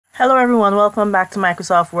Hello everyone, welcome back to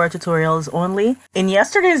Microsoft Word tutorials only. In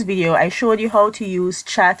yesterday's video, I showed you how to use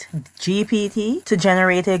ChatGPT to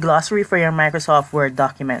generate a glossary for your Microsoft Word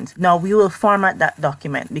document. Now we will format that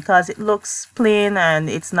document because it looks plain and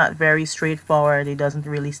it's not very straightforward. It doesn't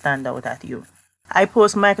really stand out at you. I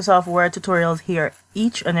post Microsoft Word tutorials here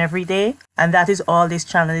each and every day, and that is all this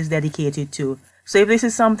channel is dedicated to. So if this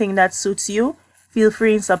is something that suits you, feel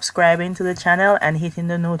free in subscribing to the channel and hitting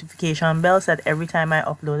the notification bell so that every time I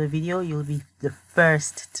upload a video, you'll be the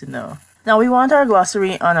first to know. Now we want our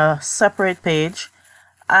glossary on a separate page.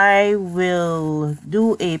 I will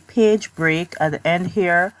do a page break at the end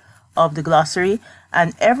here of the glossary,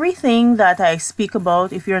 and everything that I speak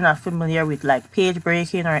about, if you're not familiar with like page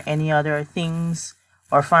breaking or any other things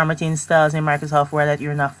or formatting styles in Microsoft Word that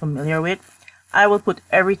you're not familiar with, I will put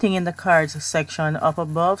everything in the cards section up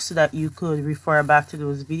above so that you could refer back to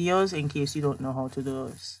those videos in case you don't know how to do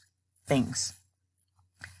those things.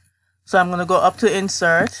 So I'm going to go up to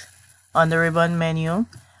insert on the ribbon menu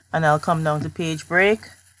and I'll come down to page break.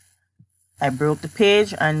 I broke the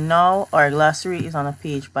page and now our glossary is on a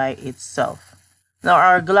page by itself. Now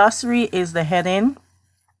our glossary is the heading.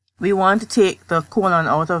 We want to take the colon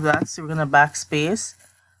out of that, so we're going to backspace.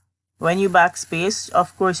 When you backspace,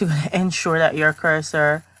 of course, you're going to ensure that your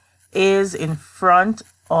cursor is in front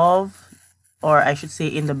of, or I should say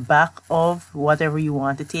in the back of, whatever you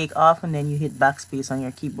want to take off, and then you hit backspace on your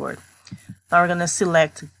keyboard. Now we're going to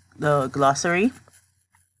select the glossary,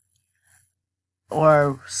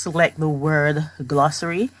 or select the word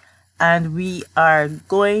glossary, and we are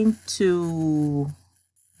going to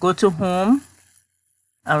go to home,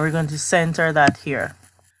 and we're going to center that here.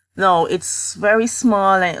 No, it's very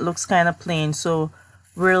small and it looks kind of plain, so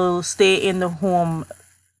we'll stay in the home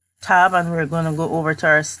tab and we're going to go over to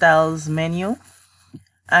our styles menu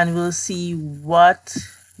and we'll see what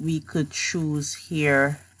we could choose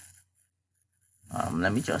here.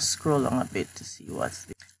 Let me just scroll on a bit to see what's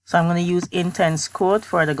there. So I'm going to use intense quote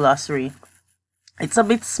for the glossary. It's a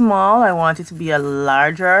bit small. I want it to be a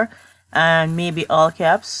larger and maybe all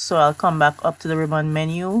caps, so I'll come back up to the ribbon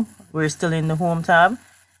menu. We're still in the home tab.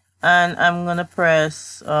 And I'm gonna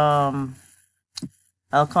press, I'll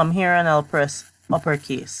come here and I'll press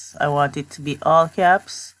uppercase. I want it to be all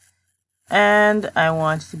caps and I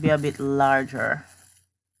want it to be a bit larger,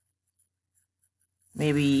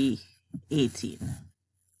 maybe 18.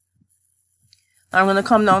 I'm gonna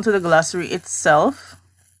come down to the glossary itself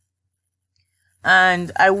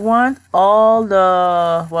and I want all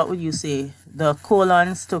the, what would you say, the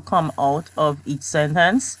colons to come out of each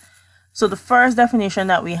sentence. So the first definition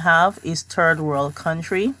that we have is third world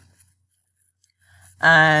country.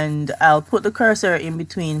 And I'll put the cursor in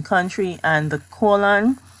between country and the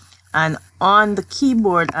colon. And on the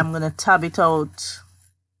keyboard, I'm going to tab it out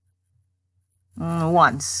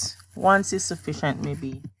once. Once is sufficient,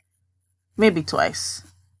 maybe twice.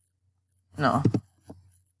 No,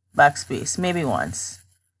 backspace, maybe once.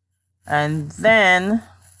 And then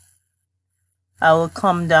I will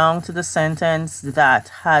come down to the sentence that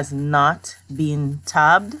has not been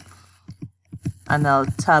tabbed and I'll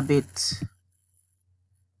tab it.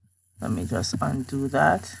 Let me just undo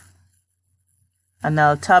that. And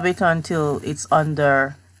I'll tab it until it's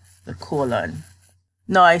under the colon.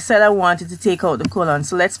 Now I said I wanted to take out the colon,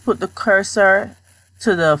 so let's put the cursor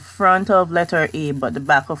to the front of letter A but the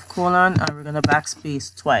back of colon, and we're going to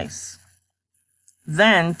backspace twice.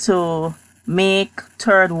 Then to make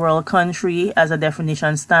third world country as a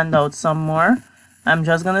definition stand out some more, I'm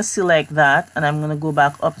just going to select that and I'm going to go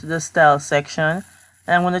back up to the style section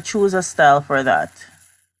and I'm going to choose a style for that.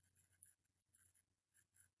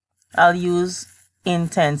 I'll use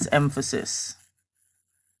intense emphasis.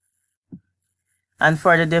 And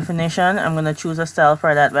for the definition, I'm going to choose a style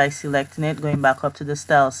for that by selecting it, going back up to the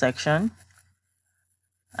style section.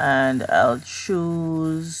 And I'll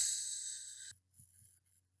choose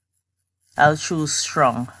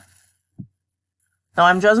strong. Now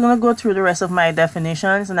I'm just going to go through the rest of my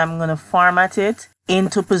definitions and I'm going to format it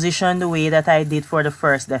into position the way that I did for the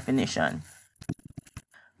first definition.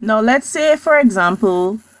 Now let's say, for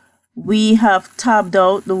example, we have tabbed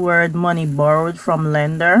out the word money borrowed from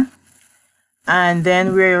lender, and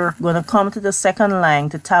then we're going to come to the second line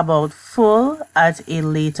to tab out full at a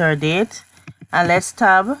later date, and let's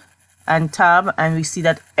tab and we see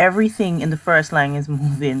that everything in the first line is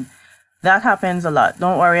moving. That happens a lot.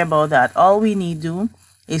 Don't worry about that. All we need to do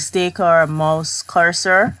is take our mouse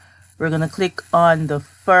cursor. We're going to click on the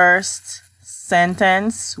first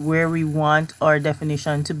sentence where we want our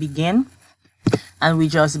definition to begin. And we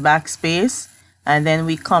just backspace. And then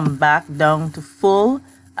we come back down to full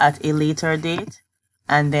at a later date.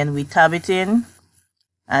 And then we tab it in.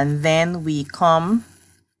 and then we come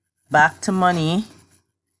back to money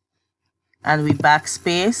and we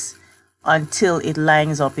backspace until it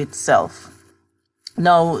lines up itself.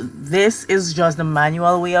 Now, this is just the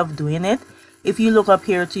manual way of doing it. If you look up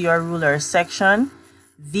here to your ruler section,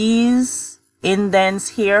 these indents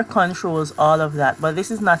here controls all of that, but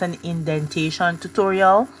this is not an indentation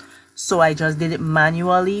tutorial, so I just did it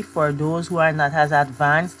manually for those who are not as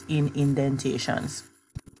advanced in indentations.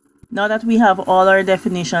 Now that we have all our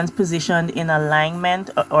definitions positioned in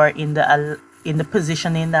alignment or in the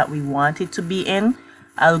positioning that we want it to be in,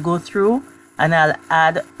 I'll go through and I'll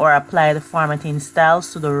add or apply the formatting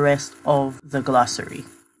styles to the rest of the glossary.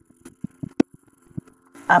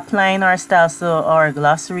 Applying our styles to our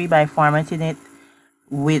glossary by formatting it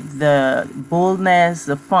with the boldness,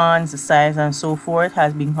 the fonts, the size, and so forth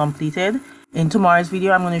has been completed. In tomorrow's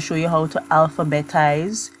video, I'm going to show you how to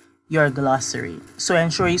alphabetize your glossary. So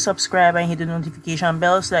ensure you subscribe and hit the notification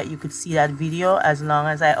bell so that you could see that video. As long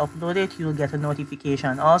as I upload it, you'll get a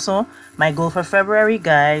notification. Also, my goal for February,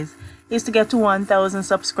 guys, is to get to 1,000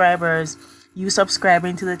 subscribers. You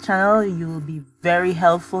subscribing to the channel, you'll be very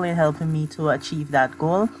helpful in helping me to achieve that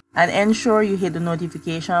goal. And ensure you hit the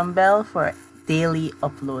notification bell for daily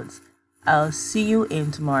uploads. I'll see you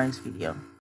in tomorrow's video.